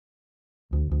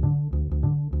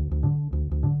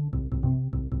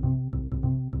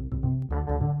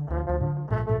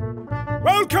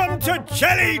Welcome to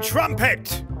Jelly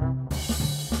Trumpet!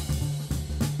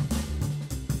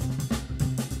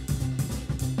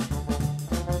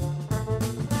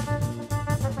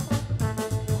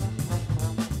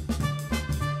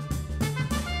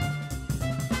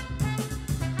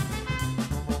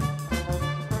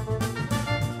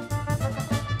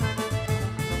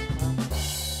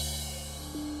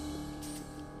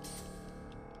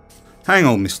 Hang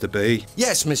on, Mr. B.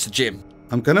 Yes, Mr. Jim.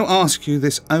 I'm going to ask you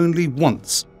this only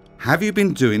once. Have you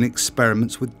been doing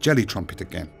experiments with Jelly Trumpet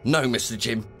again? No, Mr.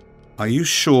 Jim. Are you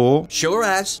sure? Sure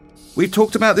as. We've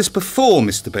talked about this before,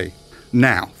 Mr. B.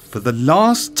 Now, for the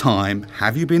last time,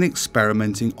 have you been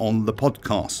experimenting on the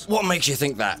podcast? What makes you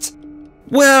think that?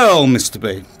 Well, Mr.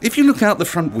 B, if you look out the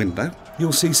front window,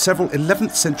 you'll see several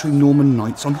 11th century Norman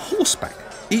knights on horseback,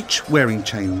 each wearing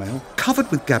chainmail,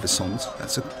 covered with gabesons.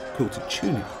 That's a quilted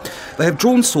tunic. They have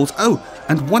drawn swords. Oh,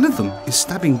 and one of them is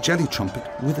stabbing Jelly Trumpet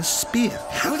with a spear.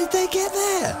 How did they get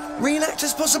there?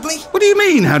 Reenactors, possibly? What do you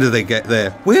mean, how did they get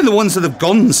there? We're the ones that have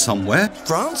gone somewhere.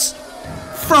 France?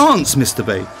 France, Mr.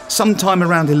 B. Sometime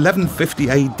around 1150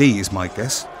 AD is my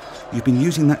guess. You've been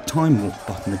using that time warp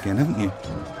button again, haven't you?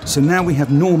 So now we have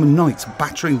Norman knights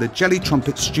battering the Jelly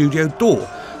Trumpet studio door,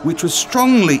 which would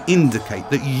strongly indicate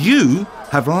that you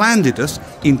have landed us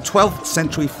in 12th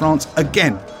century France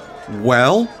again.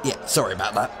 Well? Yeah, sorry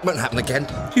about that. Won't happen again.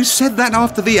 You said that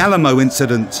after the Alamo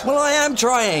incident. Well, I am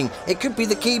trying. It could be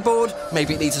the keyboard,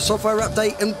 maybe it needs a software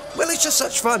update, and, well, it's just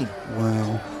such fun.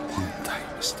 Well, one day,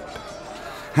 Mr. B.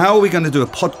 How are we going to do a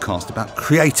podcast about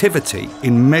creativity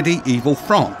in medieval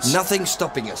France? Nothing's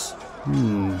stopping us.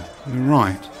 You're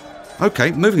right.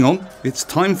 OK, moving on. It's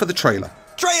time for the trailer.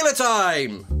 Trailer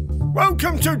time!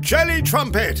 Welcome to Jelly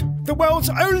Trumpet, the world's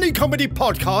only comedy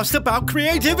podcast about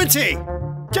creativity.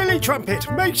 Jelly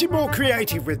Trumpet makes you more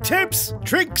creative with tips,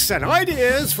 tricks and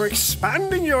ideas for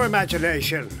expanding your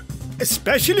imagination.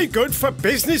 Especially good for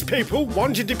business people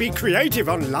wanting to be creative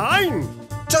online.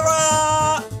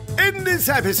 Ta-ra! In this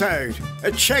episode,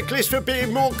 a checklist for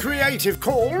being more creative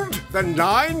called the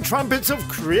 9 Trumpets of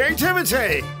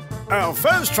Creativity. Our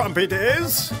first trumpet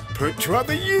is put to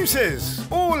other uses,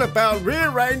 all about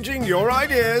rearranging your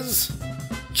ideas.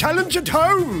 Challenge at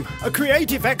home, a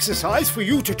creative exercise for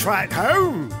you to try at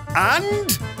home.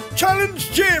 And Challenge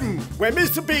Jim, where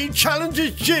Mr. B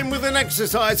challenges Jim with an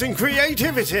exercise in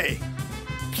creativity.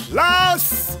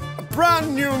 Plus, a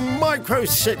brand new micro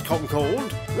sitcom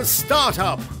called The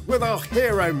Startup, with our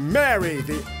hero Mary,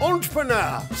 the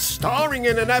entrepreneur, starring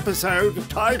in an episode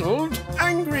titled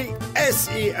Angry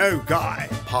SEO Guy.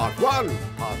 Part 1,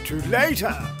 Part 2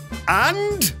 later.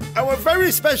 And our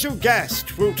very special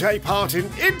guest will take part in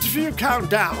Interview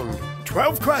Countdown.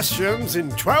 12 questions in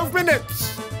 12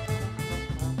 minutes.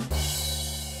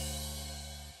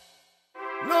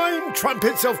 9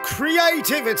 Trumpets of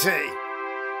Creativity.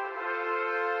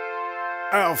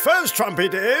 Our first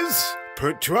trumpet is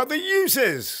put to other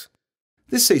uses.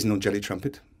 This season on Jelly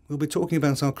Trumpet, we'll be talking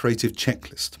about our creative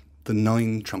checklist, the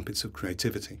 9 Trumpets of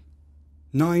Creativity.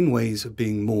 9 ways of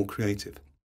being more creative.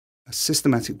 A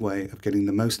systematic way of getting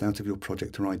the most out of your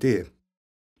project or idea.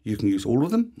 You can use all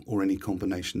of them or any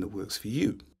combination that works for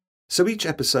you. So each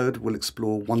episode will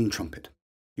explore one trumpet.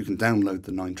 You can download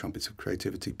the 9 Trumpets of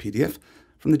Creativity PDF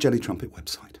from the Jelly Trumpet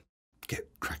website. Get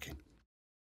cracking.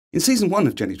 In Season 1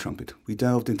 of Jelly Trumpet, we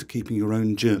delved into keeping your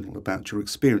own journal about your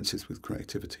experiences with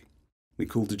creativity. We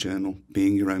called the journal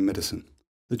Being Your Own Medicine.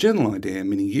 The journal idea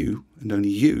meaning you, and only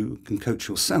you, can coach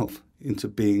yourself into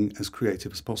being as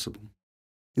creative as possible.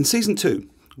 In Season 2,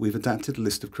 we've adapted a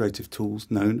list of creative tools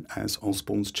known as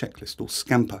Osborne's Checklist, or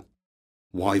Scamper.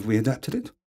 Why have we adapted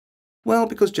it? Well,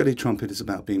 because Jelly Trumpet is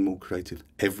about being more creative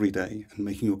every day and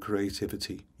making your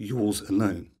creativity yours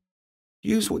alone.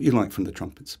 Use what you like from the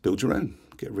trumpets, build your own,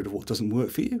 get rid of what doesn't work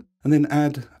for you, and then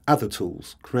add other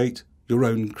tools, create your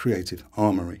own creative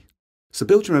armoury. So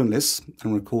build your own lists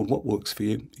and record what works for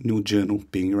you in your journal,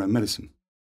 Being Your Own Medicine.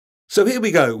 So here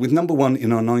we go with number 1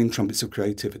 in our 9 Trumpets of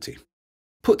Creativity.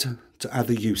 Put to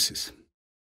other uses.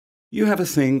 You have a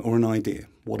thing or an idea.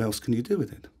 What else can you do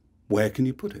with it? Where can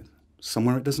you put it?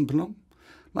 Somewhere it doesn't belong?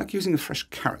 Like using a fresh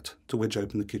carrot to wedge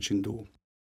open the kitchen door.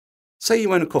 Say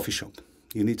you own a coffee shop.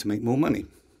 You need to make more money.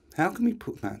 How can we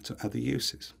put that to other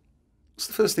uses? What's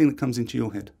the first thing that comes into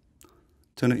your head?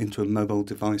 Turn it into a mobile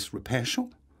device repair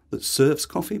shop that serves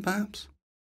coffee, perhaps?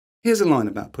 Here's a line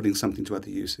about putting something to other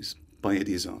uses by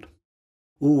Eddie Izzard.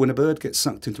 Or when a bird gets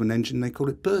sucked into an engine, they call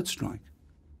it bird strike.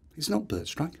 It's not bird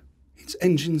strike, it's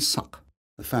engine suck.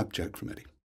 A fab joke from Eddie.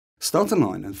 Start a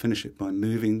line and finish it by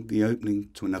moving the opening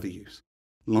to another use.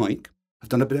 Like, I've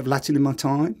done a bit of Latin in my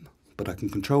time, but I can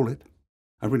control it.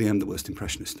 I really am the worst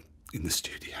impressionist in the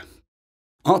studio.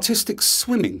 Artistic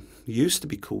swimming used to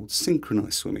be called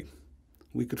synchronised swimming.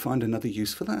 We could find another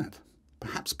use for that.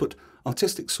 Perhaps put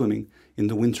artistic swimming in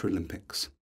the Winter Olympics.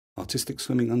 Artistic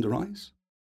swimming under ice?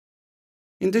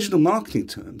 In digital marketing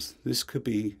terms, this could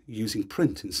be using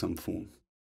print in some form.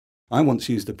 I once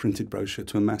used a printed brochure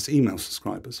to amass email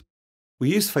subscribers. We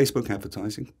used Facebook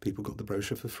advertising. People got the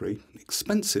brochure for free.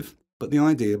 Expensive, but the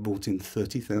idea brought in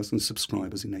 30,000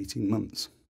 subscribers in 18 months.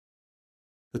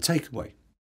 The takeaway.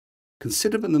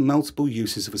 Consider the multiple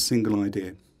uses of a single idea.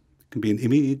 It can be an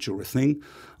image or a thing.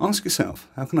 Ask yourself,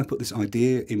 how can I put this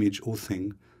idea, image or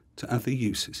thing to other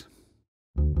uses?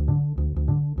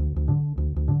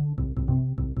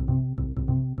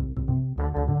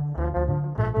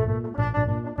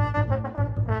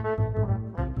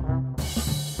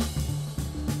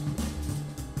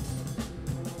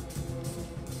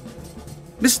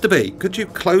 Mr. B, could you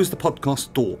close the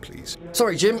podcast door, please?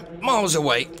 Sorry, Jim. Miles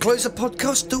away. Close the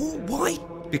podcast door? Why?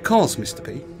 Because, Mr.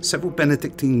 B, several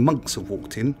Benedictine monks have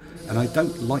walked in, and I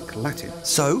don't like Latin.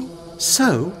 So?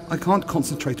 So, I can't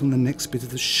concentrate on the next bit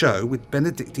of the show with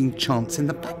Benedictine chants in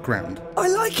the background. I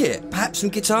like it. Perhaps some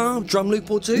guitar, drum loop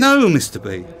or two? No, Mr.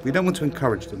 B. We don't want to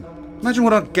encourage them. Imagine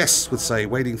what our guests would say,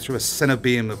 wading through a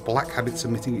cenobium of black habits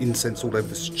emitting incense all over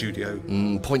the studio.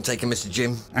 Point taken, Mr.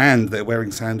 Jim. And they're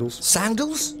wearing sandals.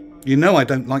 Sandals? You know I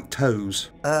don't like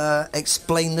toes.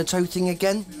 Explain the toe thing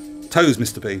again? Toes,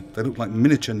 Mr. B. They look like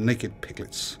miniature naked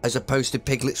piglets. As opposed to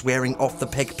piglets wearing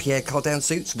off-the-peg Pierre Cardin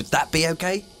suits, would that be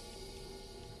okay?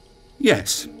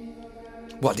 Yes.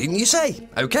 What didn't you say?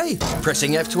 Okay.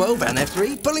 Pressing F12 and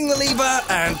F3, pulling the lever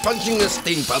and punching the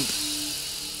steam pump.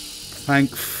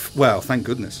 Thank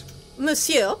goodness.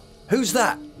 Monsieur? Who's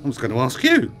that? I was going to ask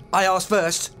you. I asked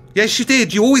first. Yes, you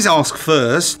did. You always ask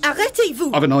first.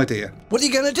 Arrêtez-vous! I've an idea. What are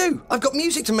you going to do? I've got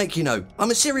music to make, you know. I'm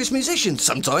a serious musician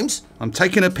sometimes. I'm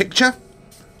taking a picture,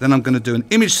 then I'm going to do an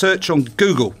image search on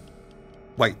Google.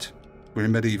 Wait, we're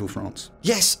in medieval France.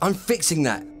 Yes, I'm fixing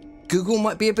that. Google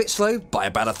might be a bit slow, by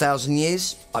about 1,000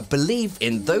 years. I believe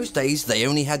in those days they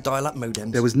only had dial-up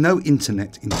modems. There was no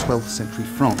internet in 12th century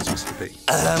France, Mr. B.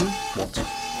 What?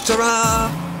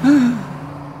 Ta-ra!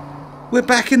 We're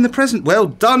back in the present. Well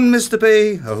done, Mr.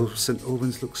 B. Oh, St.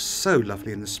 Albans looks so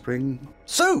lovely in the spring.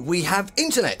 So, we have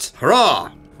internet.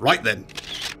 Hurrah! Right then.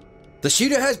 The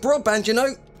studio has broadband, you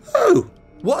know. Oh!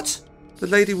 What? The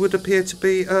lady would appear to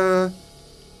be,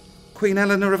 Queen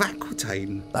Eleanor of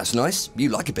Aquitaine. That's nice. You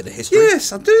like a bit of history.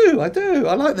 Yes, I do.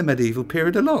 I like the medieval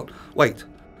period a lot. Wait,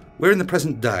 we're in the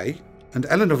present day, and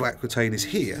Eleanor of Aquitaine is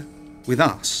here with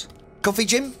us. Coffee,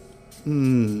 Jim?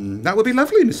 That would be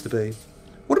lovely, Mr. B.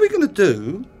 What are we going to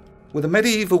do with a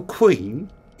medieval queen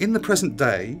in the present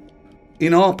day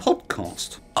in our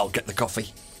podcast? I'll get the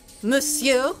coffee.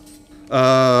 Monsieur?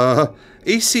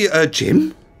 Ici,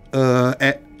 Jim.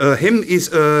 Him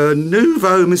is,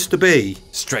 nouveau Mr. B.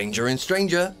 Stranger and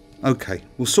stranger. OK,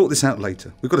 we'll sort this out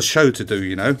later. We've got a show to do,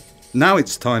 you know. Now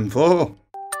it's time for...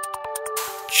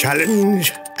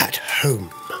 Challenge at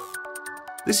home.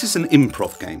 This is an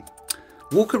improv game.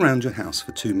 Walk around your house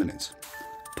for 2 minutes.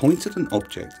 Point at an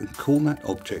object and call that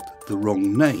object the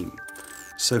wrong name.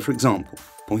 So, for example,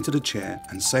 point at a chair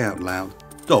and say out loud,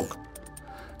 dog.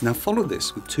 Now follow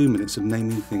this with 2 minutes of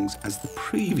naming things as the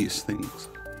previous things.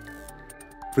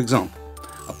 For example,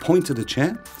 I point at a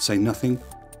chair, say nothing,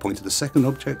 point at the second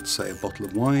object, say a bottle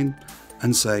of wine,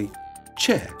 and say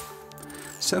chair.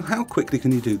 So how quickly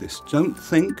can you do this? Don't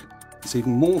think. It's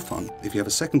even more fun if you have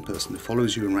a second person who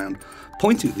follows you around,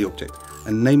 pointing at the object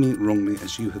and naming it wrongly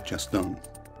as you have just done.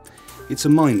 It's a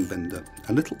mind bender,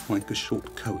 a little like a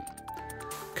short koan.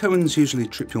 Koans usually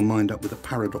trip your mind up with a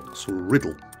paradox or a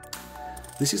riddle.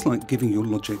 This is like giving your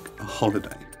logic a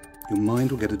holiday. Your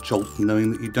mind will get a jolt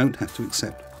knowing that you don't have to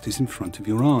accept what is in front of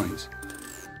your eyes.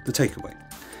 The takeaway.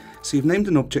 So you've named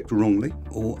an object wrongly,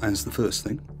 or as the first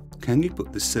thing. Can you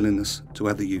put this silliness to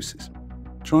other uses?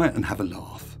 Try it and have a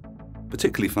laugh.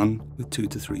 Particularly fun with 2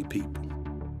 to 3 people.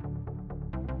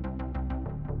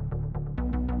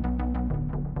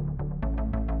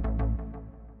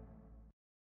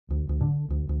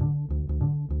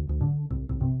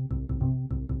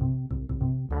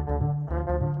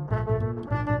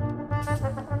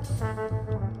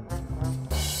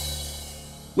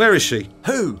 Where is she?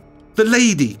 Who? The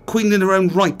lady, queen in her own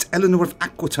right, Eleanor of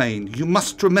Aquitaine. You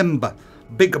must remember.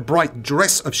 Big, bright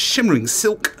dress of shimmering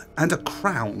silk and a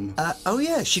crown. Oh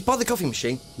yeah, she's by the coffee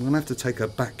machine. We'll have to take her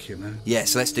back, you know.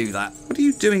 Yes, let's do that. What are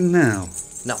you doing now?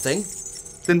 Nothing.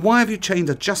 Then why have you chained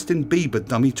a Justin Bieber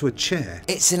dummy to a chair?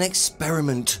 It's an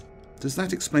experiment. Does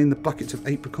that explain the bucket of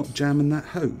apricot jam and that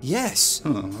hose? Yes.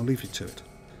 Oh, I'll leave you to it.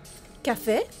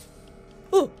 Café?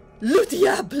 Oh, le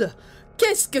diable!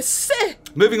 Qu'est-ce que c'est?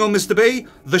 Moving on, Mr. B.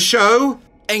 The show.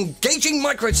 Engaging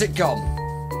Micro Sitcom.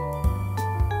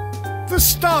 The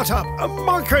Startup, a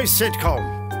Micro Sitcom.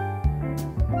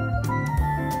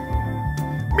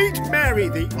 Meet Mary,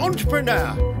 the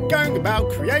entrepreneur, going about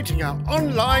creating her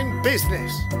online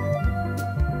business.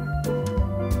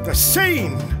 The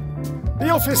scene. The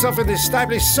office of an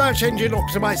established search engine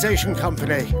optimization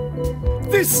company.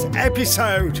 This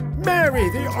episode, Mary,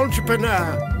 the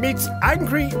entrepreneur, meets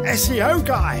angry SEO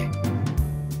guy.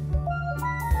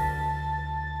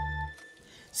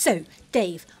 So,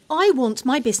 Dave, I want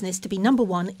my business to be number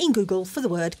one in Google for the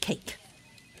word cake.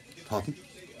 Pardon?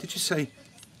 Did you say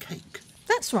cake?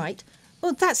 That's right.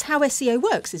 Well, that's how SEO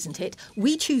works, isn't it?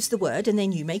 We choose the word and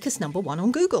then you make us number one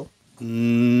on Google.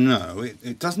 No,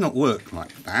 it does not work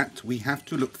like that. We have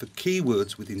to look for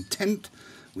keywords with intent.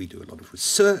 We do a lot of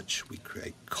research. We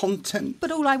create content.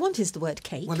 But all I want is the word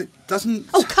cake. Well, it doesn't...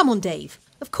 Oh, come on, Dave.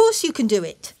 Of course you can do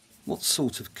it. What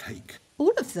sort of cake?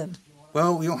 All of them.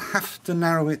 Well, you'll have to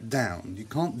narrow it down. You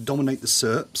can't dominate the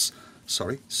search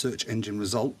engine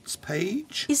results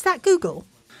page. Is that Google?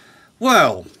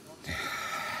 Well,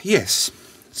 yes.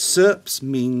 SERPs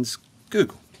means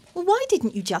Google. Well, why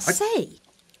didn't you just say?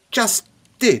 Just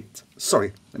did.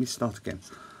 Sorry, let me start again.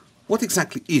 What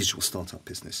exactly is your startup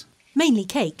business? Mainly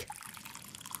cake.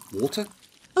 Water?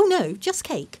 Oh no, just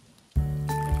cake.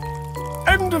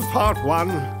 End of part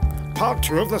 1. Part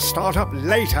 2 of the startup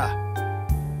later.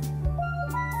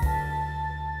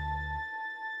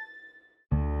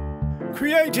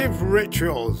 Creative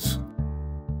rituals.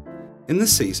 In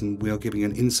this season, we are giving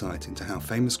an insight into how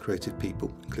famous creative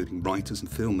people, including writers and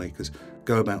filmmakers,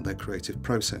 go about their creative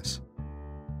process.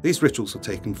 These rituals are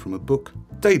taken from a book,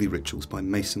 Daily Rituals by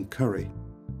Mason Curry.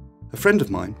 A friend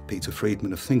of mine, Peter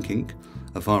Friedman of Thinking,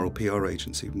 a viral PR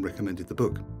agency, recommended the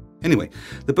book. Anyway,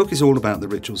 the book is all about the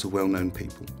rituals of well-known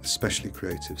people, especially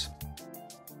creatives.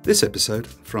 This episode,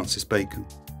 Francis Bacon.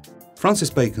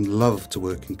 Francis Bacon loved to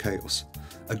work in chaos.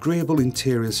 Agreeable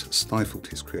interiors stifled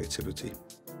his creativity.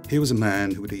 He was a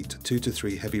man who would eat 2 to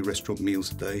 3 heavy restaurant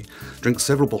meals a day, drink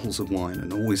several bottles of wine,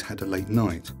 and always had a late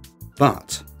night.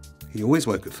 But he always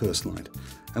woke at first light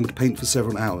and would paint for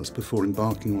several hours before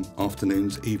embarking on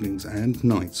afternoons, evenings and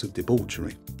nights of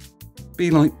debauchery. Be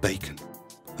like Bacon.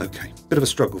 Okay, bit of a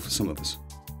struggle for some of us.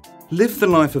 Live the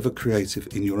life of a creative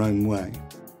in your own way.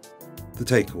 The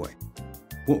takeaway.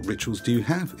 What rituals do you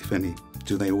have, if any?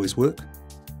 Do they always work?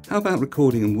 How about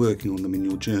recording and working on them in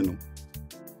your journal?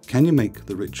 Can you make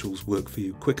the rituals work for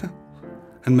you quicker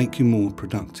and make you more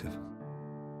productive?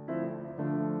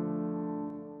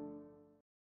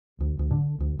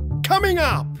 Coming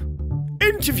up,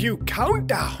 interview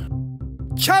countdown.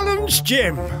 Challenge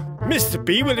Jim. Mr.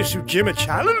 B will issue Jim a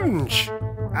challenge.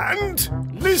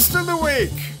 And list of the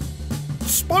week.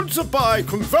 Sponsored by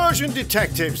Conversion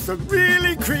Detectives, the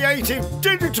really creative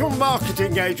digital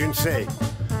marketing agency.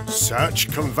 Search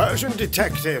Conversion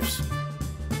Detectives.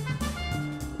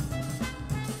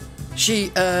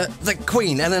 The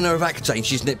Queen Eleanor of Aquitaine,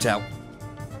 she's nipped out.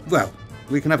 Well,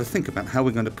 we can have a think about how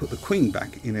we're going to put the Queen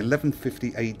back in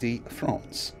 1150 AD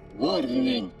France.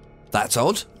 Warning. That's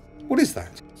odd. What is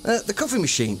that? The coffee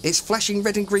machine. It's flashing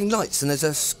red and green lights and there's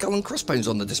a skull and crossbones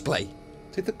on the display.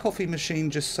 Did the coffee machine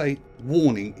just say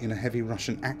warning in a heavy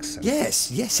Russian accent?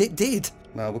 Yes, it did.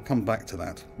 Well, we'll come back to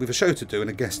that. We've a show to do and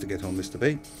a guest to get on, Mr.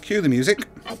 B. Cue the music.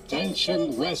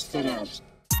 Attention, Westerners.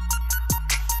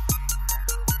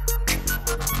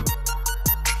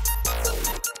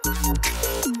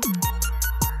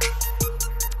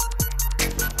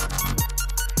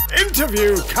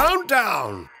 Interview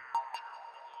countdown.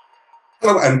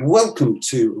 Hello and welcome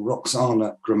to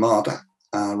Roxana Gramada.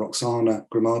 Roxana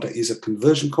Gramada is a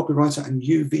conversion copywriter and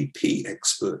UVP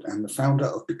expert and the founder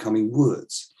of Becoming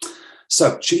Words.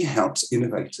 So she helps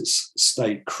innovators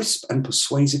stay crisp and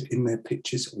persuasive in their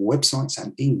pitches, websites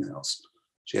and emails.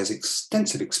 She has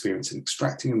extensive experience in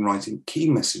extracting and writing key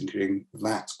messaging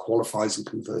that qualifies and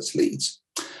converts leads.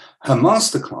 Her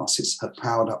masterclasses have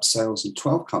powered up sales in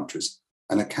 12 countries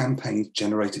and her campaigns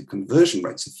generated conversion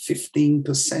rates of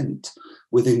 15%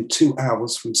 within 2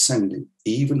 hours from sending,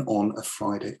 even on a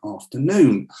Friday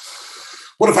afternoon.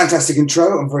 What a fantastic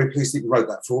intro. I'm very pleased that you wrote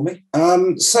that for me.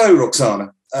 So,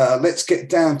 Roxana, let's get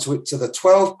down to it, to the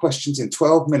 12 questions in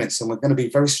 12 minutes, and we're going to be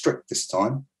very strict this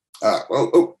time.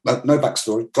 No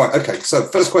backstory. Right, okay, so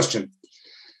first question.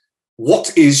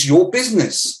 What is your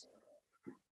business?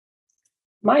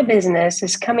 My business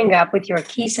is coming up with your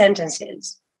key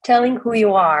sentences, telling who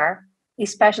you are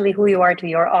especially who you are to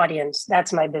your audience.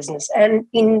 That's my business. And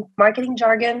in marketing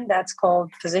jargon, that's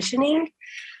called positioning.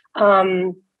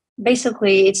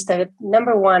 Basically, it's the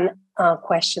number one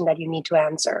question that you need to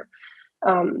answer.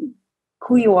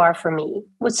 Who you are for me.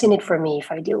 What's in it for me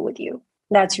if I deal with you?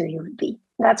 That's your UVP.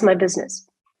 That's my business.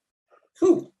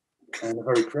 Cool. And a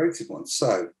very creative one.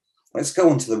 So let's go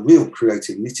on to the real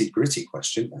creative nitty-gritty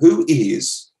question. Who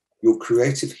is your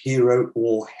creative hero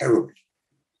or heroine?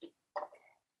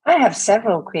 I have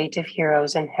several creative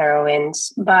heroes and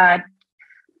heroines, but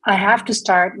I have to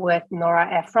start with Nora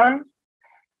Ephron.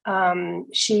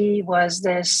 She was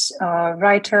this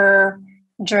writer,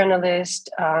 journalist,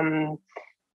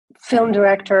 film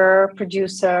director,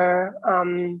 producer.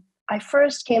 I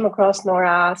first came across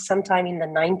Nora sometime in the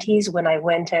 90s when I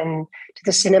went to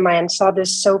the cinema and saw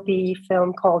this soapy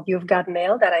film called You've Got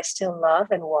Mail that I still love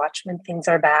and watch when things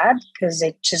are bad because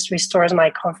it just restores my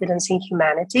confidence in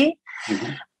humanity.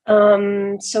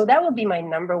 Mm-hmm. So that would be my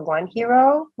number one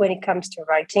hero when it comes to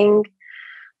writing.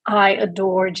 I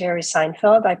adore Jerry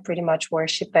Seinfeld. I pretty much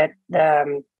worship at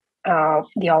the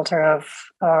altar of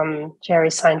Jerry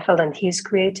Seinfeld and his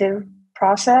creative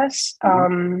process.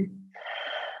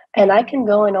 And I can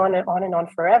go on and on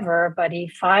forever. But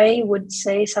if I would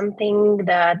say something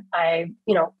that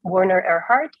Werner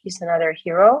Erhard, he's another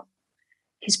hero.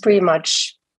 He's pretty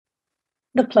much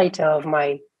the Plato of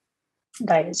my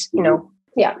days,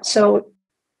 Yeah. So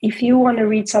if you want to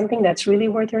read something that's really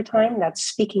worth your time, that's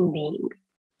Speaking Being.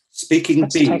 Speaking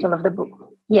That's Being. the title of the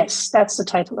book. Yes, that's the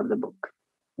title of the book.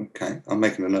 Okay, I'm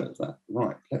making a note of that.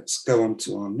 Right, let's go on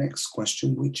to our next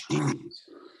question, which is,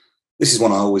 this is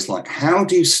one I always like. How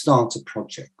do you start a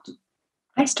project?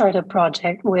 I start a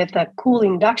project with a cool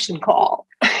induction call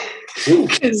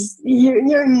because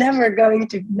you're never going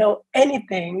to know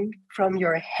anything from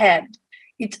your head.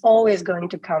 It's always going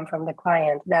to come from the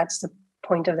client. That's the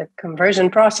point of the conversion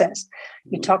process.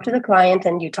 You talk to the client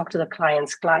and you talk to the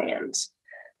client's clients.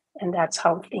 And that's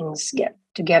how things get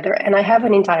together. And I have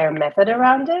an entire method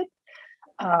around it,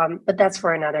 but that's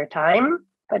for another time.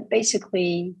 But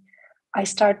basically, I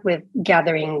start with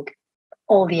gathering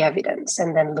all the evidence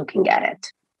and then looking at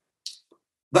it.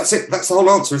 That's it. That's the whole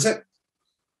answer, is it?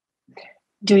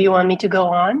 Do you want me to go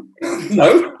on?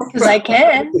 No, because I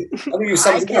can. I think you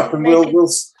summed it up, and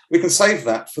we can save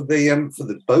that for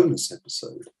the bonus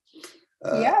episode.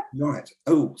 Yeah. Right.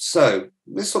 Oh, so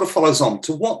this sort of follows on.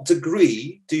 To what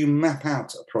degree do you map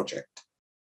out a project?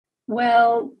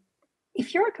 Well,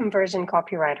 if you're a conversion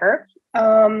copywriter,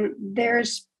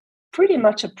 there's pretty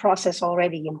much a process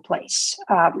already in place.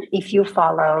 If you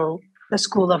follow the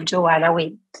school of Joanna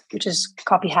Witt, which is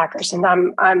Copy Hackers, and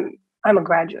I'm a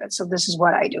graduate, so this is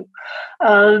what I do.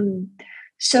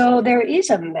 So there is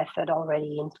a method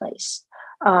already in place.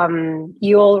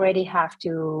 You already have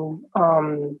to.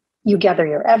 You gather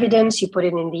your evidence, you put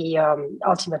it in the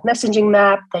ultimate messaging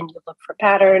map, then you look for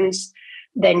patterns,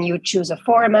 then you choose a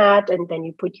format, and then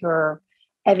you put your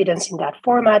evidence in that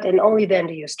format, and only then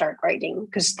do you start writing,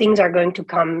 because things are going to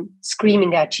come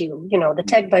screaming at you. The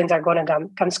taglines are going to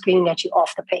come screaming at you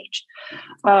off the page.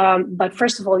 But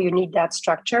first of all, you need that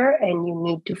structure, and you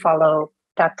need to follow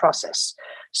that process.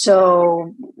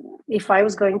 So if I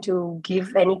was going to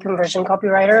give any conversion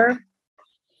copywriter,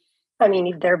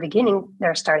 if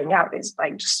they're starting out, it's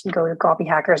like just go to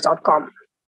copyhackers.com.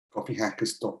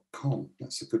 Copyhackers.com.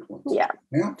 That's a good one. Yeah.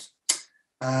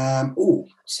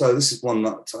 So this is one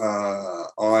that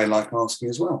I like asking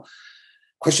as well.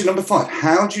 Question number 5.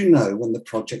 How do you know when the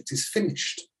project is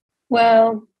finished?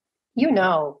 Well,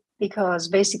 because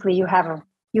basically you have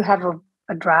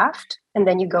a draft, and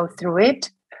then you go through it.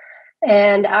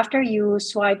 And after you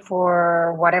swipe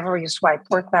for whatever you swipe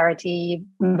for, clarity,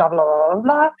 blah, blah, blah,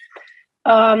 blah,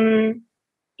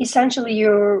 essentially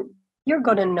you're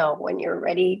going to know when you're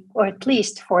ready, or at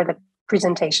least for the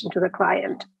presentation to the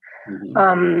client.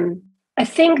 Mm-hmm. I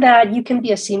think that you can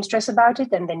be a seamstress about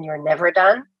it, and then you're never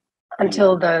done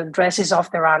until the dress is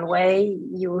off the runway.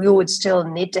 You would still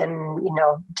knit and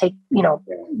take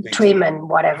trim and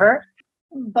whatever.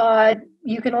 But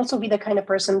you can also be the kind of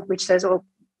person which says, "Oh,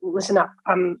 listen up.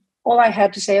 All I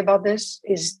had to say about this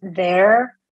is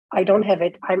there. I don't have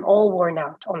it. I'm all worn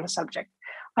out on the subject."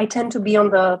 I tend to be on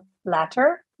the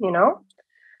latter,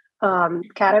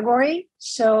 category.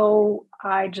 So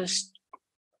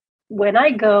when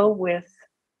I go with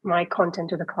my content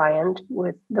to the client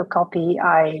with the copy,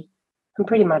 I'm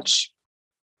pretty much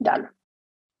done.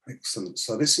 Excellent.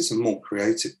 So this is a more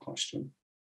creative question.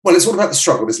 Well, it's all about the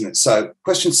struggle, isn't it? So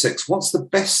question 6, what's the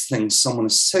best thing someone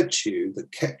has said to you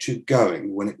that kept you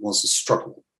going when it was a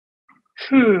struggle?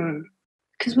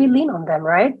 Because we lean on them,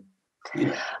 right?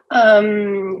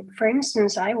 For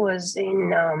instance, I was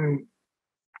in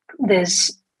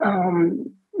this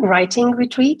writing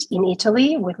retreat in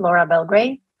Italy with Laura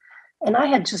Belgrave, and I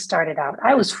had just started out.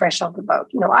 I was fresh off the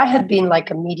boat. I had been like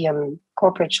a medium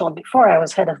corporate shop before. I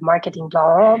was head of marketing,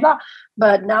 blah, blah, blah.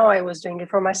 But now I was doing it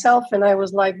for myself, and I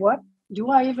was like, what? Do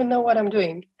I even know what I'm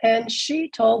doing? And she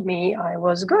told me I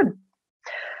was good.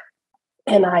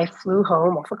 And I flew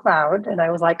home off a cloud, and I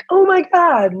was like, oh my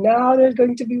God, now there's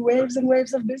going to be waves and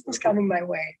waves of business coming my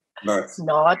way. Nice.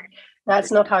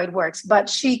 That's not how it works. But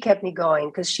she kept me going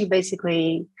because she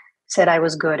basically said I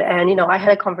was good. And, I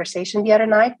had a conversation the other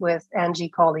night with Angie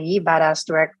Colley, badass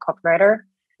direct copywriter.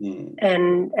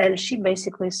 And she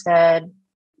basically said,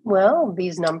 well,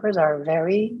 these numbers are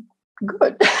very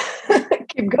good.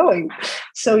 Keep going.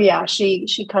 So yeah, she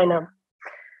kind of,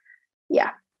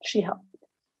 she helped.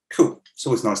 Cool. It's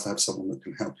always nice to have someone that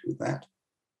can help you with that.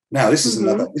 Now, this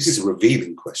is a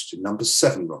revealing question. Number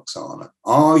 7, Roxana.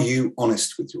 Are you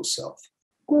honest with yourself?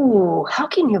 Ooh, how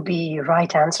can you be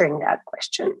right answering that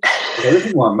question?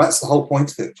 Everyone, that's the whole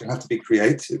point of it. You have to be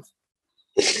creative.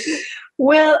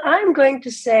 Well, I'm going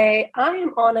to say I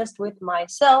am honest with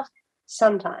myself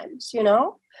sometimes,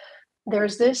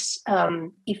 There's this,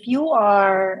 if you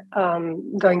are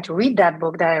going to read that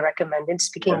book that I recommended,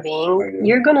 Speaking Being,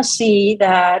 you're going to see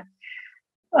that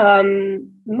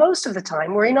most of the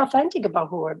time we're inauthentic about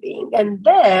who we're being, and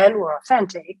then we're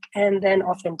authentic, and then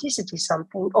authenticity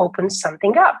opens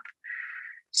something up.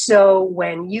 So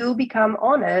when you become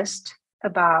honest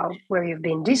about where you've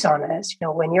been dishonest,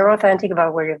 when you're authentic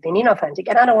about where you've been inauthentic,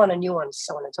 and I don't want to nuance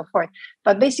so on and so forth,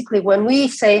 but basically when we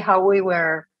say how we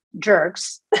were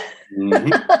jerks,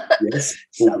 yes,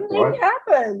 something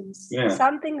happens. Yeah.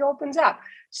 Something opens up.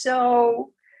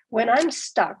 So when I'm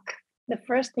stuck, the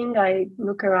first thing I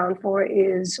look around for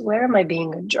is, where am I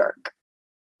being a jerk?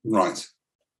 Right.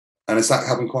 And has that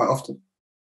happened quite often?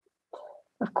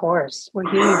 Of course. We're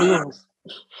human beings.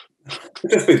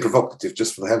 Just being provocative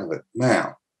just for the hell of it.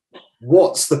 Now,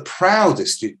 what's the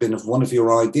proudest you've been of one of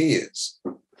your ideas?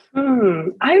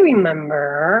 I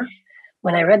remember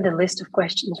when I read the list of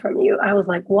questions from you, I was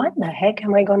like, what the heck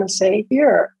am I going to say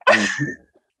here?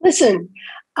 Listen,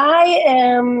 I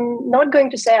am not going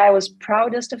to say I was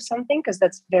proudest of something, because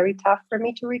that's very tough for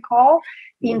me to recall.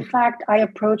 In fact, I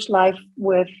approach life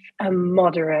with a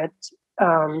moderate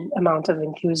amount of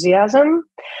enthusiasm.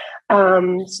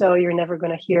 So you're never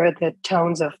going to hear the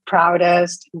tones of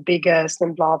proudest, biggest,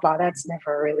 and blah, blah. That's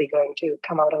never really going to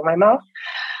come out of my mouth,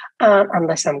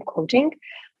 unless I'm quoting.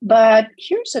 But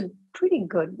here's a pretty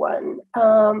good one.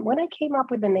 When I came up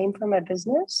with the name for my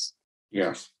business,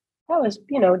 yes, that was,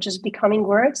 just becoming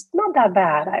words. Not that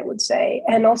bad, I would say.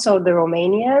 And also the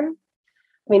Romanian.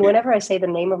 I mean, whenever I say the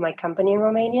name of my company in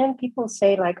Romanian, people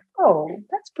say like, oh,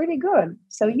 that's pretty good.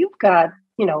 So you've got,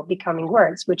 becoming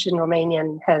words, which in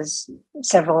Romanian has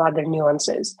several other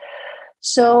nuances.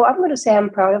 So I'm going to say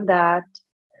I'm proud of that.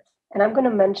 And I'm going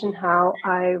to mention how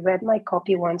I read my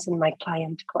copy once and my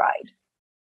client cried.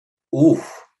 Ooh,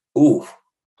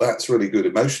 that's really good.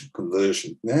 Emotional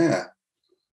conversion. Yeah.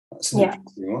 That's an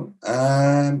interesting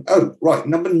one. Right.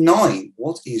 Number 9.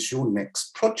 What is your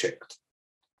next project?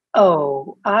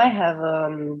 Oh, I have,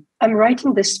 I'm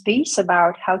writing this piece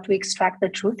about how to extract the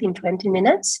truth in 20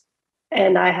 minutes.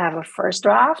 And I have a first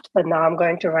draft, but now I'm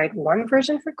going to write one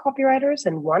version for copywriters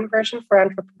and one version for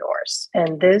entrepreneurs.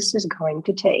 And this is going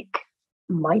to take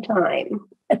my time,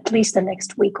 at least the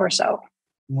next week or so.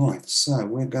 Right, so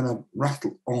we're going to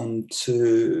rattle on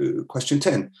to question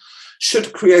 10.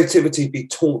 Should creativity be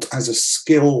taught as a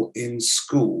skill in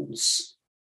schools?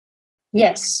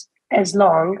 Yes, as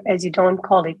long as you don't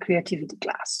call it creativity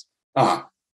class.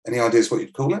 Any ideas what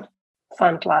you'd call it?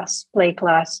 Fun class, play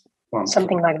class,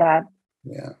 something like that.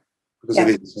 Yeah, because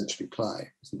it is essentially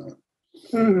play, isn't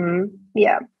it?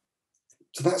 Yeah.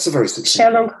 So that's a very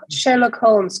successful Sherlock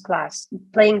Holmes class,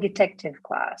 playing detective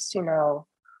class,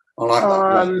 I like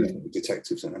that.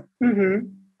 Detectives in it.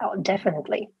 Oh,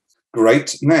 definitely.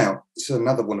 Great. Now, this is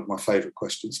another one of my favourite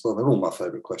questions. Well, they're all my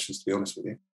favourite questions, to be honest with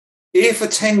you. If a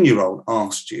 10-year-old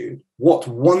asked you, what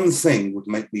one thing would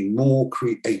make me more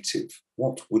creative,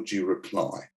 what would you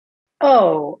reply?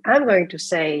 Oh, I'm going to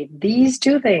say these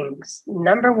 2 things.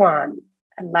 Number 1,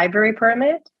 a library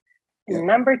permit. And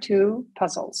number 2,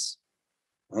 puzzles.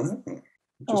 I'm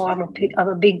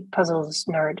a big puzzles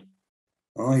nerd.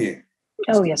 Are you?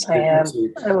 Oh, yes, I am.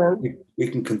 I will. We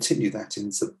can continue that in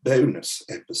the bonus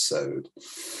episode.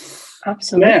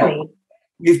 Absolutely. Now,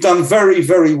 you've done very,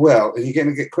 very well, and you're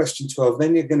going to get question 12.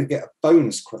 Then you're going to get a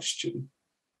bonus question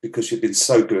because you've been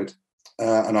so good.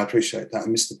 and I appreciate that.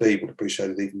 And Mr. B would appreciate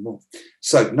it even more.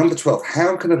 So, number 12,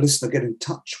 how can a listener get in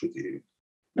touch with you?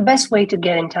 The best way to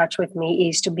get in touch with me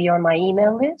is to be on my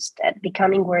email list at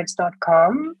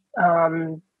becomingwords.com.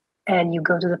 And you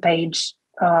go to the page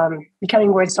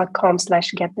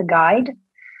becomingwords.com/get-the-guide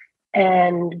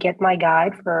and get my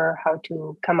guide for how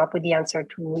to come up with the answer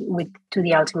to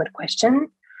the ultimate question.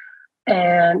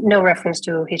 And no reference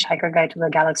to Hitchhiker Guide to the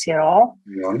Galaxy at all.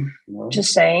 No.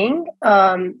 Just saying.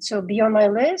 So be on my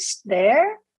list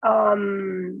there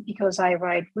because I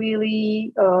write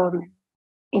really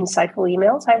insightful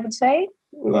emails, I would say.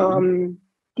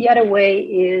 The other way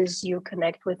is you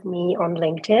connect with me on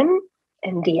LinkedIn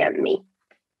and DM me.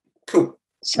 Cool.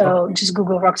 So just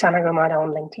Google Roxana Gramada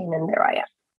on LinkedIn and there I am.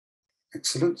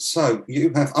 Excellent. So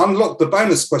you have unlocked the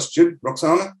bonus question,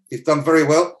 Roxana. You've done very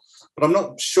well, but I'm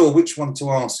not sure which one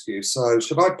to ask you. So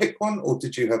should I pick one or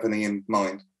did you have any in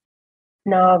mind?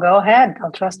 No, go ahead.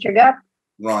 I'll trust your gut.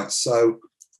 Right. So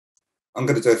I'm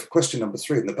going to do it for question number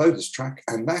 3 in the bonus track,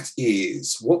 and that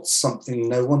is, what's something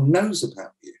no one knows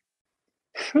about you?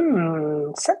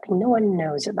 Something no one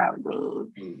knows about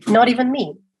me. Not even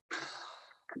me.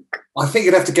 I think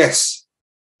you'd have to guess.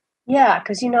 Yeah,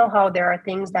 because you know how there are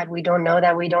things that we don't know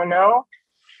that we don't know.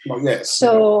 Well, yes.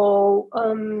 So,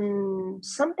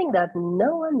 something that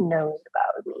no one knows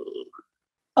about me.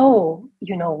 Oh,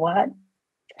 you know what?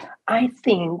 I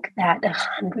think that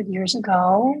 100 years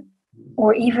ago,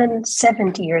 or even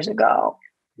 70 years ago,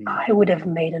 I would have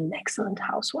made an excellent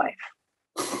housewife.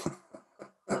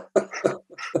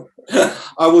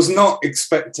 I was not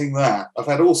expecting that. I've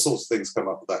had all sorts of things come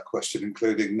up with that question,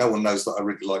 including no one knows that I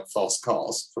really like fast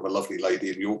cars from a lovely lady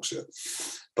in Yorkshire.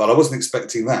 But I wasn't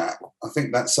expecting that. I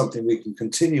think that's something we can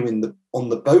continue on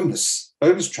the bonus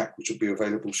track, which will be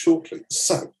available shortly.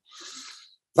 So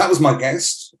that was my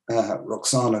guest,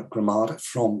 Roxana Gramada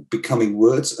from Becoming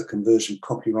Words, a conversion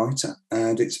copywriter.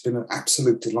 And it's been an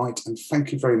absolute delight. And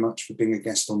thank you very much for being a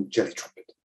guest on Jelly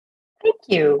Trumpet. Thank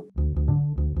you.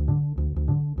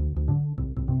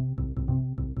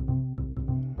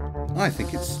 I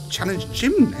think it's Challenge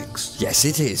Jim next. Yes,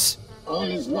 it is. All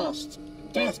is lost.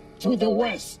 Death to the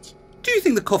west. Do you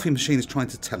think the coffee machine is trying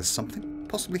to tell us something?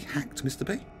 Possibly hacked, Mr.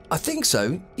 B? I think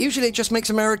so. Usually it just makes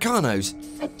Americanos.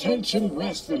 Attention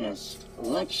Westerners.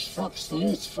 Watch Fox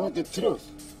News for the truth.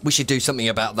 We should do something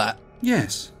about that.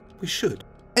 Yes, we should.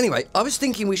 Anyway, I was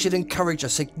thinking we should encourage a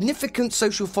significant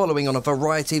social following on a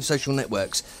variety of social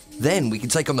networks. Then we can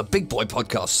take on the big boy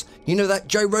podcasts. You know, that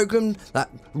Joe Rogan, that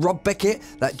Rob Beckett,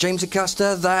 that James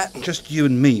Acosta, that... Just you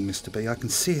and me, Mr. B. I can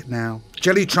see it now.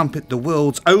 Jelly Trumpet, the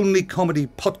world's only comedy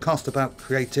podcast about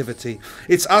creativity.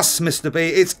 It's us, Mr. B.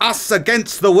 It's us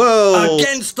against the world.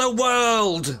 Against the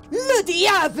world! Le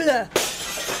diable!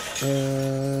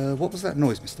 What was that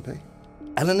noise, Mr. B?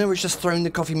 Eleanor has just thrown the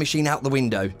coffee machine out the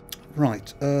window.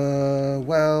 Right.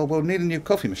 Well, we'll need a new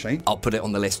coffee machine. I'll put it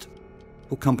on the list.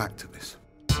 We'll come back to this.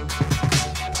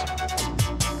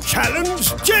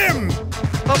 Challenge Jim!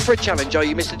 Up for a challenge, are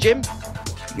you, Mr. Jim?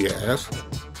 Yes.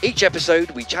 Each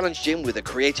episode, we challenge Jim with a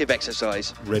creative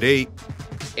exercise. Ready.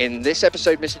 In this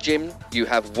episode, Mr. Jim, you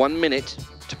have 1 minute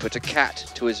to put a cat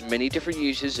to as many different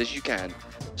uses as you can.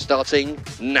 Starting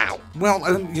now. Well,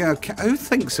 who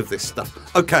thinks of this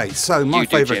stuff? Okay, so my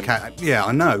favourite cat. Yeah,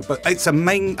 I know, but it's a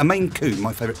Maine Coon,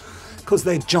 my favourite, because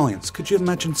they're giants. Could you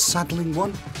imagine saddling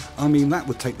one? I mean, that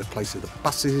would take the place of the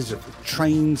buses, of the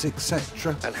trains,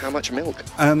 etc. And how much milk?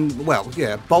 Well,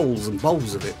 yeah, bowls and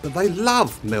bowls of it, but they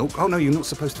love milk. Oh no, you're not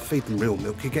supposed to feed them real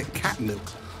milk. You get cat milk,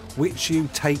 which you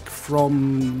take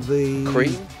from the...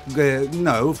 Cream?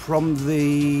 No, from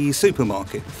the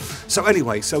supermarket. So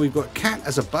anyway, so we've got a cat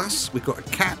as a bus, we've got a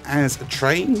cat as a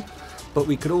train, but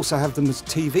we could also have them as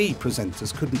TV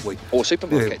presenters, couldn't we? Or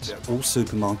supermarkets. Yeah, all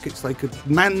supermarkets. They could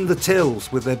man the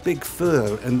tills with their big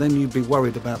fur, and then you'd be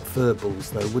worried about fur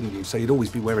balls, though, wouldn't you? So you'd always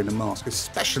be wearing a mask,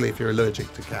 especially if you're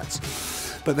allergic to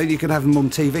cats. But then you could have them on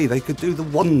TV. They could do the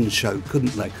One Show,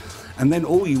 couldn't they? And then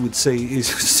all you would see is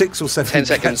 6 or 7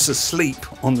 cats asleep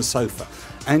on the sofa.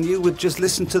 And you would just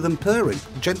listen to them purring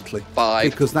gently. 5,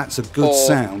 because that's a good 4,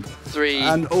 sound. 3,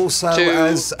 and also 2,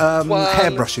 as 1.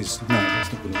 hairbrushes. No,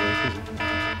 that's not going to work, is it?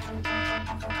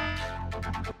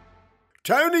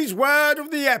 Tony's word of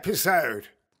the episode.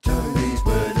 Tony's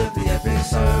word of the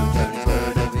episode. Tony's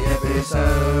word of the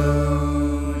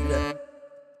episode.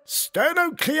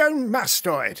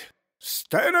 Sternocleomastoid.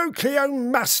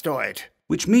 Sternocleomastoid.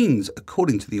 Which means,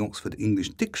 according to the Oxford English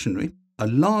Dictionary, a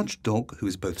large dog who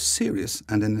is both serious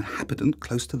and an inhabitant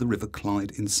close to the River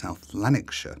Clyde in South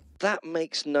Lanarkshire. That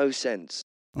makes no sense.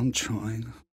 I'm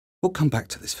trying. We'll come back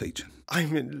to this feature.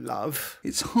 I'm in love.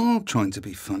 It's hard trying to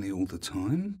be funny all the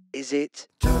time. Is it?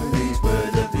 Tony's word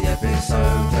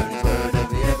episode. Tony's word of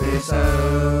the episode.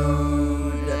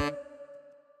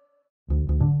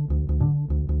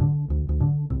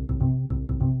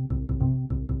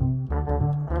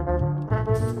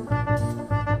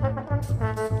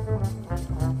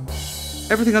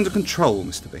 Everything under control,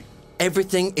 Mr. B?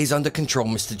 Everything is under control,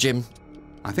 Mr. Jim.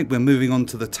 I think we're moving on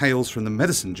to the Tales from the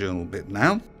Medicine Journal bit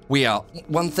now. We are.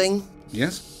 One thing,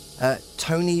 Yes?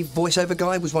 Tony, voiceover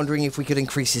guy, was wondering if we could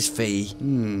increase his fee.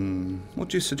 What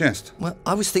do you suggest? Well,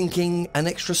 I was thinking an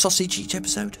extra sausage each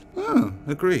episode. Oh,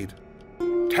 agreed.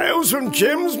 Tales from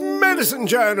Jim's Medicine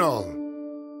Journal.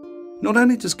 Not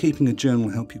only does keeping a journal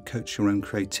help you coach your own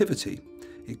creativity,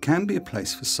 it can be a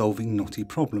place for solving knotty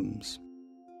problems.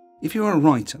 If you are a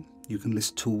writer, you can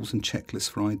list tools and checklists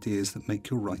for ideas that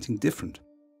make your writing different.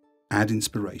 Add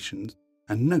inspirations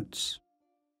and notes.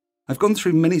 I've gone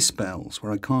through many spells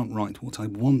where I can't write what I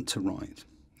want to write.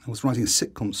 I was writing a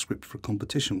sitcom script for a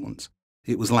competition once.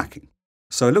 It was lacking.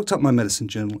 So I looked up my medicine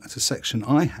journal at a section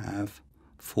I have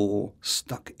for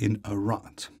Stuck in a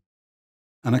Rut.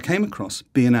 And I came across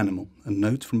Be an Animal, a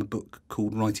note from a book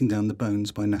called Writing Down the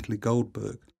Bones by Natalie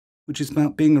Goldberg, which is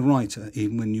about being a writer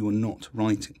even when you are not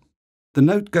writing. The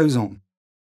note goes on.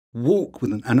 Walk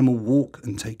with an animal, walk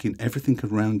and take in everything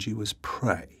around you as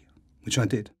prey, which I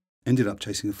did. Ended up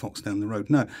chasing a fox down the road.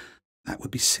 No, that would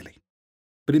be silly.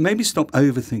 But it made me stop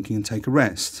overthinking and take a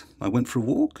rest. I went for a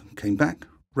walk, came back,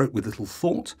 wrote with little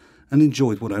thought, and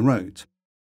enjoyed what I wrote.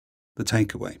 The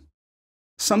takeaway.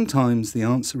 Sometimes the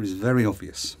answer is very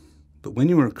obvious, but when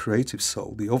you are a creative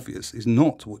soul, the obvious is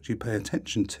not what you pay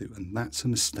attention to, and that's a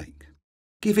mistake.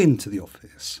 Give in to the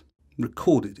obvious.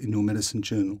 Record it in your medicine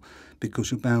journal, because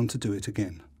you're bound to do it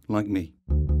again, like me.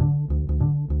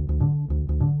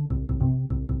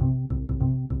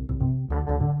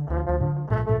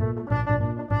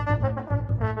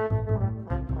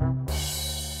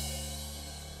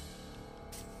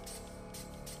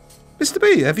 Mr.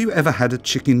 B, have you ever had a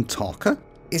chicken tarka?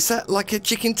 Is that like a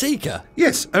chicken tikka?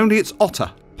 Yes, only it's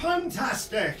otter.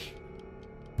 Fantastic!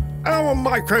 Our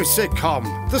Micro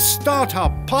Sitcom, The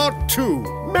Startup Part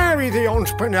 2. Mary the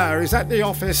entrepreneur is at the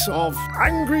office of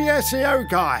Angry SEO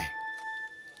Guy.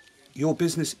 Your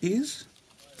business is?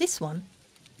 This one.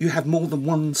 You have more than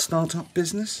one startup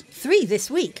business? 3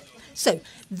 this week. So,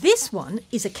 this one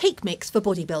is a cake mix for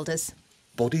bodybuilders.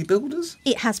 Bodybuilders?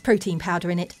 It has protein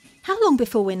powder in it. How long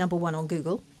before we're number 1 on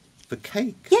Google? The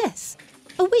cake? Yes.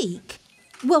 A week.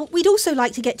 Well, we'd also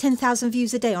like to get 10,000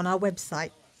 views a day on our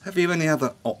website. Have you any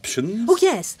other options? Oh,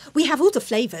 yes. We have all the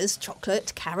flavours.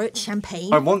 Chocolate, carrot,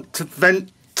 champagne. I want to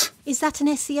vent. Is that an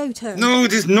SEO term? No,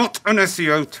 it is not an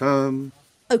SEO term.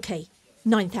 OK.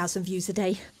 9,000 views a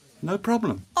day. No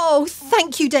problem. Oh,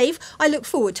 thank you, Dave. I look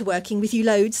forward to working with you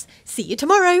loads. See you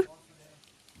tomorrow.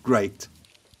 Great.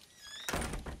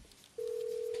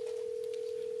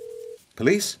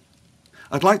 Police?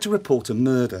 I'd like to report a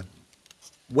murder.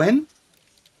 When?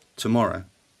 Tomorrow.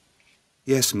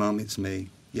 Yes, Mum, it's me.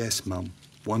 Yes, Mum.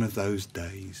 One of those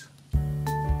days.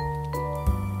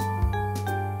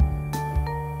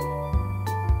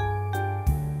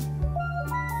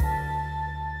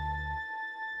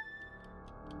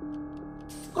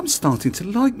 I'm starting to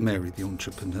like Mary the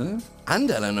entrepreneur.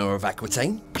 And Eleanor of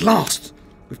Aquitaine. Blast!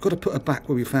 We've got to put her back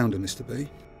where we found her, Mr. B.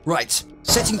 Right,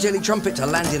 setting Jelly Trumpet to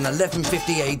land in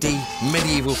 1150 AD,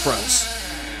 medieval France.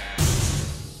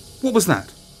 What was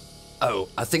that? Oh,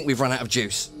 I think we've run out of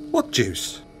juice. What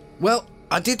juice? Well,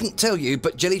 I didn't tell you,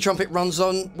 but Jelly Trumpet runs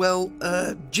on, well,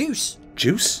 juice.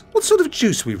 Juice? What sort of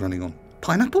juice are we running on?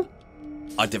 Pineapple?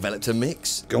 I developed a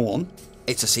mix. Go on.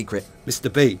 It's a secret.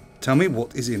 Mr. B, tell me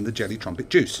what is in the Jelly Trumpet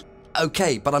juice.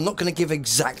 OK, but I'm not going to give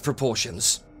exact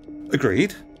proportions.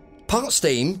 Agreed. Part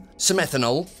steam, some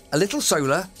ethanol, a little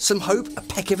solar, some hope, a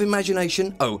peck of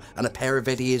imagination, oh, and a pair of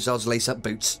Eddie Izzard's lace-up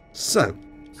boots. So,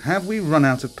 have we run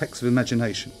out of pecks of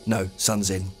imagination? No, sun's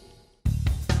in.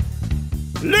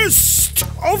 List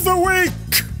of the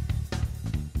week!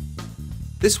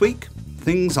 This week,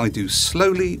 things I do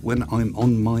slowly when I'm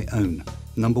on my own.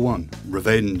 Number 1,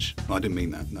 revenge. I didn't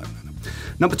mean that, no.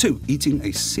 Number 2, eating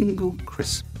a single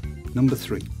crisp. Number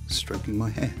 3, stroking my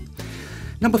hair.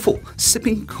 Number 4,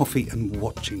 sipping coffee and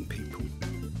watching people.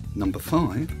 Number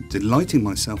 5, delighting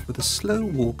myself with a slow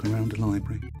walk around a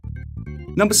library.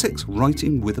 Number 6,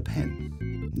 writing with a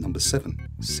pen. Number 7,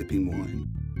 sipping wine.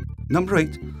 Number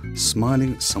 8,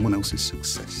 smiling at someone else's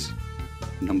success.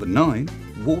 Number 9,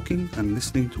 walking and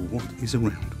listening to what is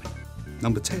around me.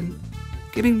 Number 10,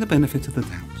 giving the benefit of the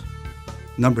doubt.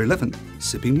 Number 11,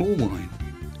 sipping more wine.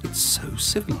 It's so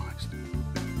civilised.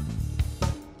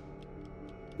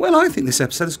 Well, I think this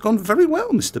episode has gone very well,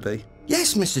 Mr. B.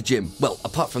 Yes, Mr. Jim. Well,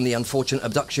 apart from the unfortunate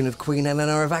abduction of Queen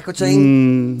Eleanor of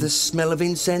Aquitaine, the smell of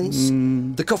incense,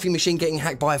 the coffee machine getting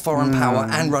hacked by a foreign power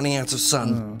and running out of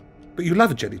sun. But you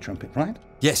love a jelly trumpet, right?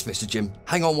 Yes, Mr. Jim.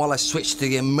 Hang on while I switch to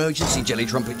the emergency jelly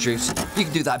trumpet juice. You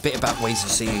can do that bit about ways of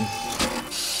seeing.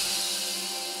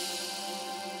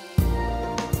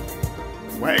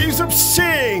 Ways of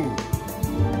seeing.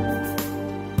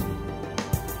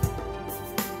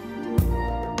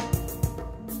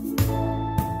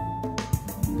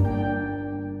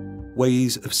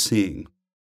 Ways of seeing.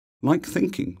 Like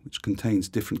thinking, which contains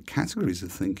different categories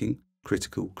of thinking,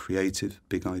 critical, creative,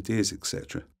 big ideas,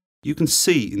 etc. You can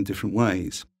see in different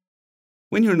ways.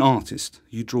 When you're an artist,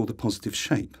 you draw the positive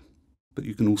shape, but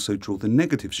you can also draw the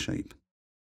negative shape.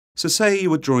 So say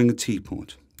you were drawing a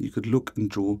teapot, you could look and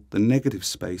draw the negative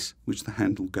space which the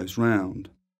handle goes round.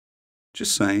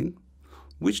 Just saying,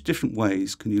 which different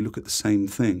ways can you look at the same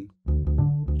thing?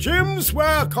 Jim's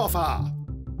work offer.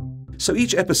 So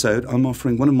each episode I'm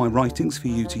offering one of my writings for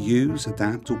you to use,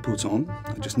 adapt or put on.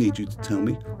 I just need you to tell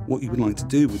me what you would like to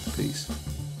do with the piece.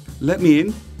 Let me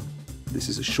in. This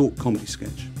is a short comedy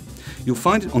sketch. You'll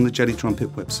find it on the Jelly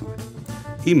Trumpet website.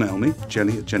 Email me,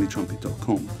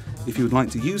 jelly@jellytrumpet.com, if you would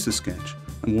like to use the sketch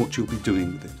and what you'll be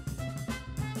doing with it.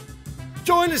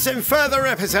 Join us in further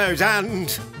episodes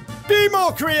and be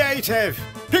more creative.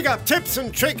 Pick up tips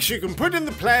and tricks you can put in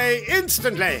the play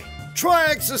instantly. Try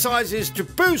exercises to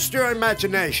boost your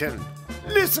imagination.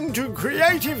 Listen to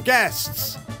creative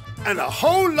guests. And a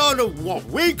whole lot of what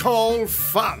we call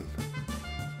fun.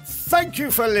 Thank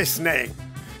you for listening.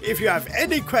 If you have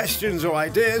any questions or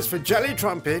ideas for Jelly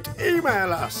Trumpet,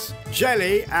 email us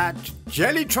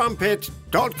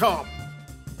jelly@jellytrumpet.com.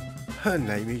 Her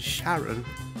name is Sharon.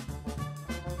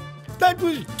 That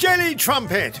was Jelly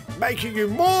Trumpet, making you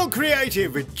more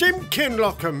creative with Jim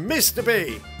Kinlock and Mr.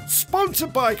 B.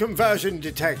 Sponsored by Conversion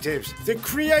Detectives, the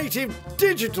creative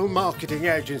digital marketing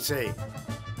agency.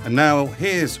 And now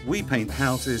here's We Paint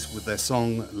Houses with their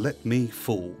song Let Me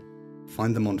Fall.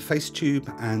 Find them on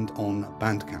Facetube and on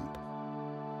Bandcamp.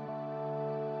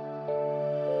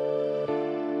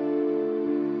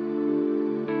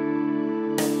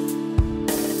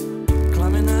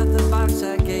 Climbing out the box,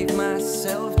 I gave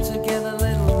myself to get a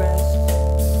little rest.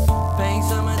 Paying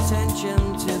some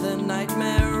attention to the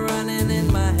nightmare running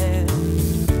in my head.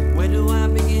 Where do I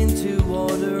begin to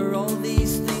order all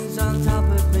these things on top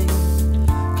of me?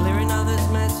 Clearing all this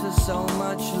mess for so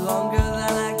much longer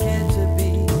than I care to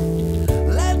be.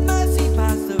 Let mercy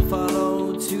pass to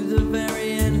follow to the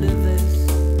very end of this.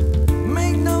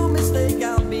 Make no mistake,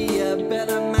 I'll be a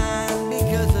better man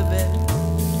because of it.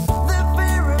 The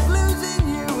fear of losing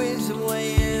you is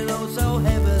weighing oh so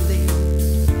heavily.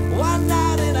 One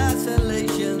night in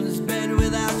isolation's bed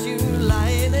without you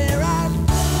lying there.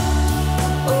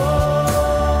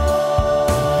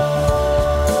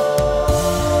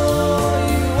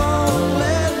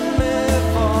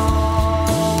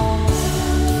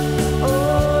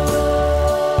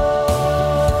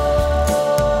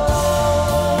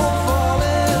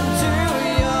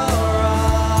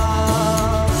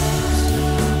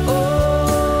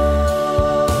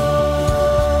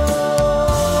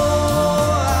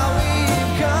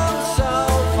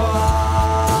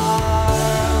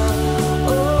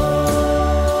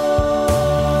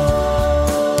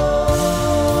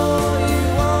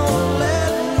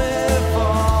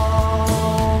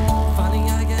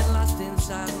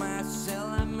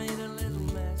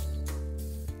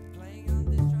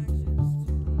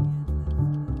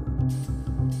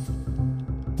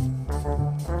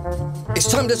 It's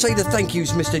time to say the thank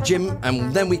yous, Mr. Jim,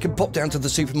 and then we can pop down to the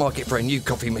supermarket for a new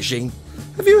coffee machine.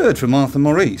 Have you heard from Arthur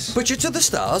Maurice? Butcher to the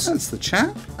stars? That's the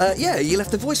chap. Yeah, you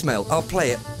left a voicemail. I'll play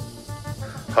it.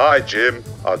 Hi Jim,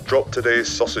 I dropped today's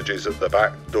sausages at the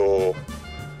back door.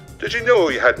 Did you know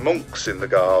you had monks in the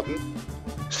garden?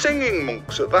 Singing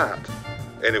monks at that.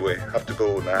 Anyway, have to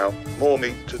go now. More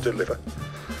meat to deliver.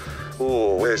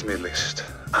 Oh, where's my list?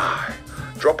 Aye.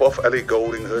 Drop off Ellie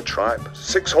Golding her tripe,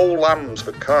 6 whole lambs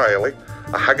for Kylie,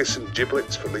 a haggis and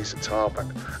giblets for Lisa Tarbuck,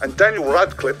 and Daniel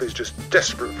Radcliffe is just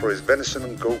desperate for his venison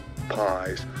and goat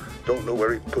pies. Don't know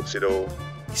where he puts it all.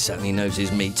 He certainly knows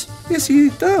his meat. Yes,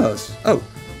 he does. Oh,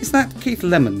 is that Keith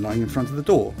Lemon lying in front of the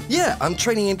door? Yeah, I'm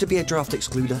training him to be a draft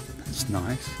excluder. That's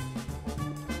nice.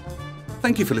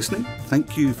 Thank you for listening.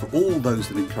 Thank you for all those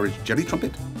that encouraged Jelly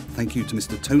Trumpet. Thank you to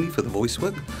Mr. Tony for the voice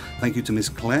work. Thank you to Miss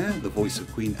Claire, the voice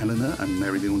of Queen Eleanor and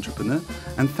Mary the Entrepreneur.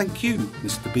 And thank you,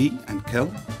 Mr. B and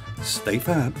Kel. Stay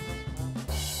fab.